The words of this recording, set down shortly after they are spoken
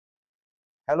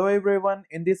Hello everyone,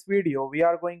 in this video we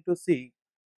are going to see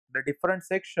the different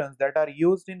sections that are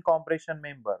used in compression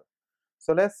member.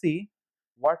 So let's see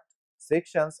what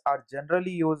sections are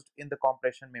generally used in the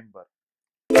compression member.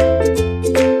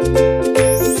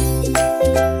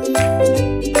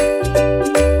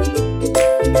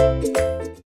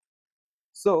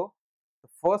 So the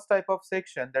first type of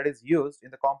section that is used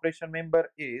in the compression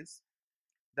member is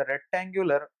the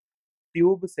rectangular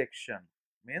tube section.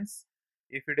 Means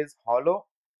if it is hollow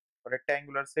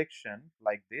rectangular section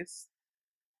like this,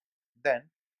 then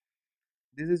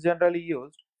this is generally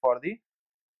used for the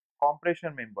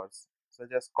compression members such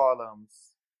as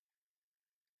columns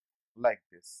like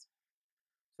this.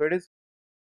 So it is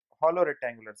hollow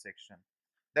rectangular section.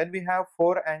 Then we have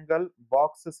four angle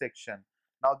box section.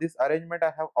 Now this arrangement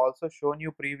I have also shown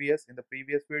you in the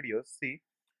previous videos. See,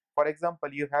 for example,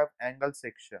 you have angle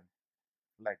section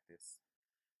like this.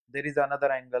 There is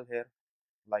another angle here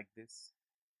like this,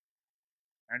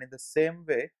 and in the same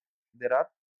way there are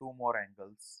two more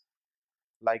angles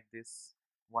like this.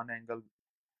 One angle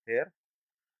here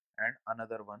and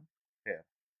another one here.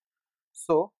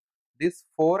 So these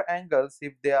four angles,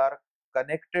 if they are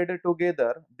connected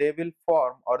together, they will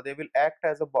form or they will act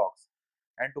as a box.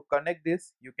 And to connect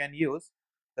this, you can use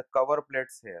the cover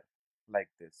plates here like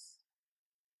this.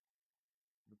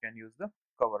 You can use the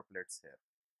cover plates here.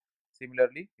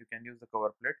 Similarly, you can use the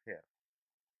cover plate here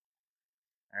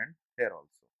and here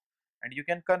also. And you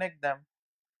can connect them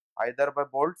either by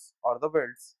bolts or the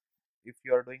welds. If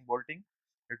you are doing bolting,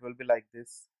 it will be like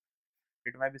this.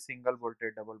 It may be single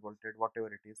bolted, double bolted, whatever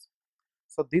it is.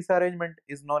 So this arrangement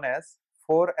is known as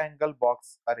four angle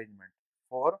box arrangement.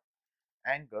 Four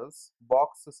angles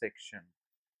box section.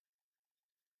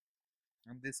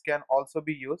 And this can also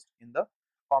be used in the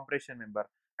compression member.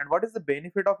 And what is the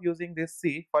benefit of using this?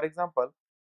 See, for example,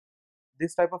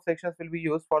 this type of sections will be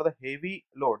used for the heavy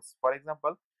loads. For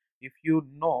example, if you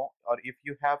know or if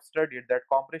you have studied that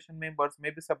compression members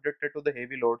may be subjected to the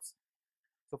heavy loads.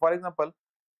 So for example,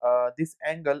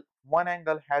 one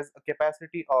angle has a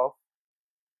capacity of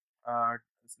uh,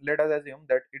 let us assume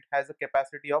that it has a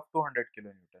capacity of 200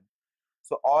 kilonewton.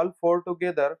 So all four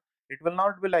together, it will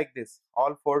not be like this.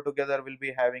 All four together will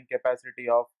be having capacity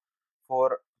of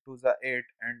 4 to the 8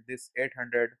 and this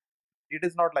 800. It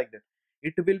is not like that.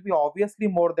 It will be obviously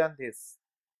more than this,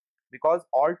 because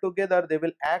all together they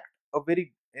will act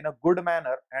in a good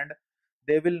manner, and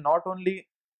they will not only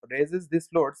resist these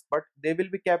loads, but they will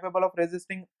be capable of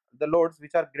resisting the loads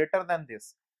which are greater than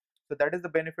this. So that is the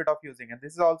benefit of using, and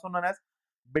this is also known as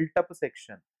built up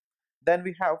section. Then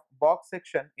we have box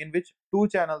section in which two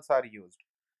channels are used.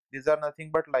 These are nothing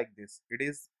but like this. It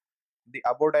is the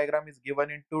above diagram is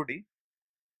given in 2D.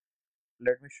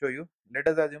 Let me show you. Let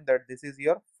us assume that this is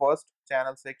your first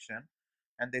channel section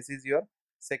and this is your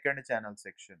second channel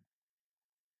section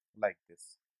like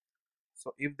this.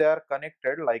 So if they are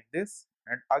connected like this,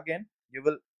 and again you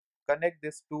will connect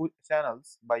these two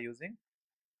channels by using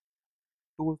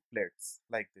two plates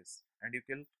like this, and you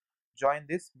can join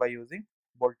this by using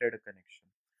bolted connection.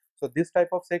 So this type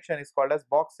of section is called as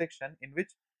box section, in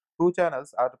which two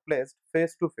channels are placed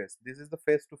face to face. This is the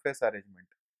face to face arrangement.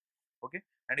 Okay,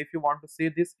 and if you want to see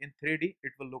this in 3D,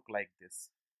 it will look like this.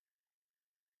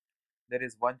 There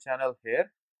is one channel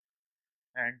here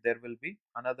and there will be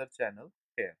another channel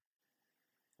here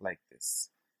like this.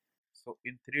 So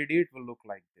in 3D it will look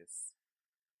like this.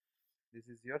 This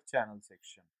is your channel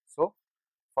section. So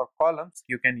for columns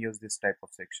you can use this type of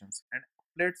sections, and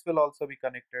plates will also be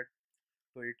connected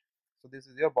to it. So this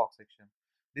is your box section.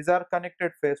 These are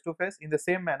connected face to face. In the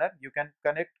same manner, you can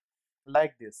connect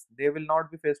like this. They will not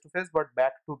be face to face but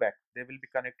back to back. They will be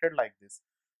connected like this.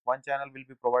 One channel will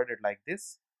be provided like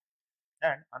this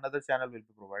and another channel will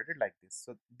be provided like this.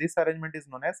 So this arrangement is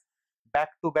known as back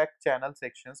to back channel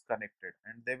sections connected,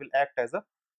 and they will act as a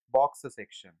box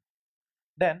section.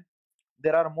 Then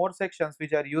there are more sections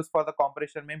which are used for the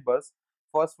compression members.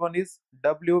 First one is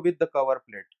W with the cover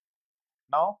plate.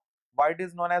 Now why it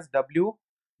is known as W?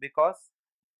 Because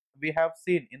we have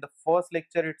seen in the first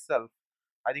lecture itself,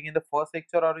 I think in the first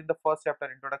lecture or in the first chapter,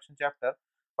 introduction chapter,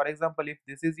 for example, if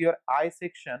this is your I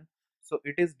section, so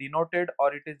it is denoted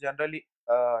or it is generally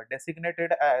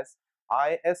designated as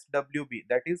ISWB,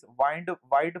 that is wide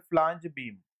flange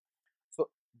beam. So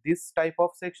this type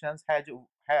of sections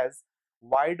has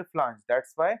wide flange,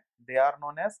 that's why they are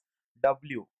known as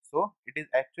W. So it is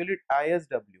actually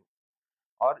ISW,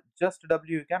 or just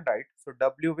W you can write. So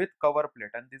W with cover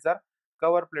plate, and these are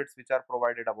cover plates which are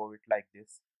provided above it like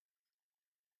this.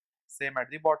 Same at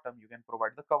the bottom, you can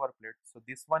provide the cover plate. So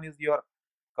this one is your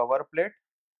cover plate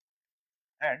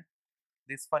and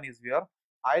this one is your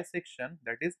I section,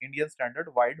 that is Indian standard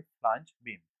wide flange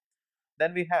beam.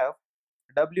 Then we have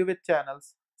W with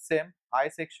channels, same I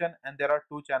section, and there are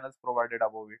two channels provided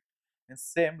above it. It's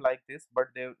same like this, but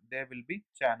there will be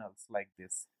channels like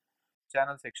this.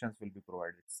 Channel sections will be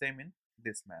provided, same in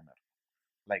this manner,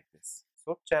 like this.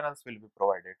 So channels will be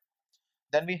provided.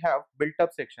 Then we have built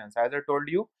up sections. As I told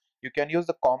you, you can use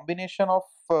the combination of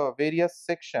various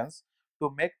sections to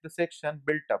make the section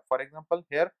built up. For example,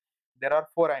 here there are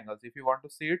four angles. If you want to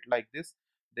see it like this,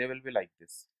 they will be like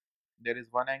this. There is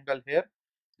one angle here,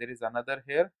 there is another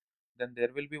here, then there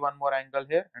will be one more angle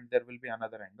here, and there will be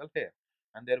another angle here,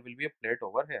 and there will be a plate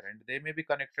over here, and they may be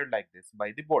connected like this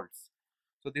by the bolts.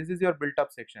 So this is your built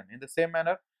up section. In the same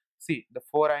manner, see, the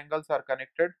four angles are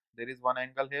connected. There is one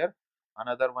angle here,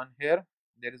 another one here,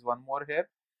 there is one more here,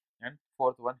 and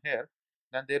fourth one here.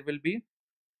 Then there will be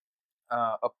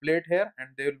a plate here, and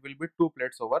there will be two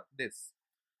plates over this.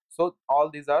 So all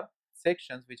these are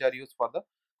sections which are used for the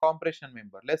compression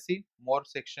member. Let's see more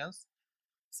sections.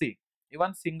 See,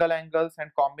 even single angles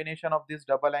and combination of these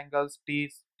double angles,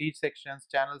 T sections,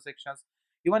 channel sections,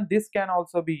 even this can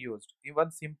also be used.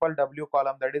 Even simple W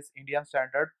column, that is Indian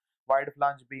standard wide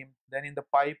flange beam. Then in the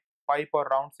pipe or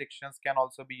round sections can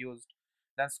also be used.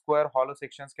 Then square hollow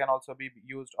sections can also be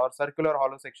used, or circular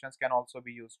hollow sections can also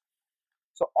be used.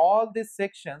 So all these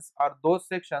sections are those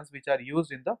sections which are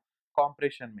used in the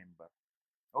compression member.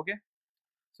 Okay.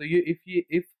 So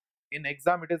if in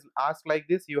exam it is asked like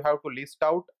this, you have to list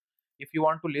out. If you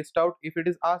want to list out, if it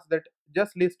is asked that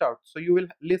just list out, so you will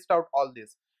list out all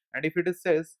this. And if it is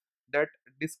says that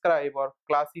describe or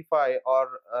classify or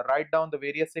write down the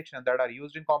various sections that are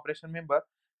used in compression member,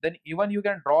 then even you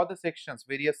can draw the sections,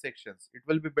 various sections. It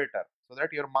will be better, so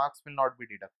that your marks will not be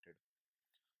deducted.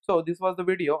 So this was the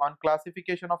video on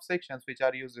classification of sections which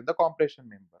are used in the compression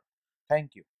member.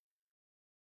 Thank you.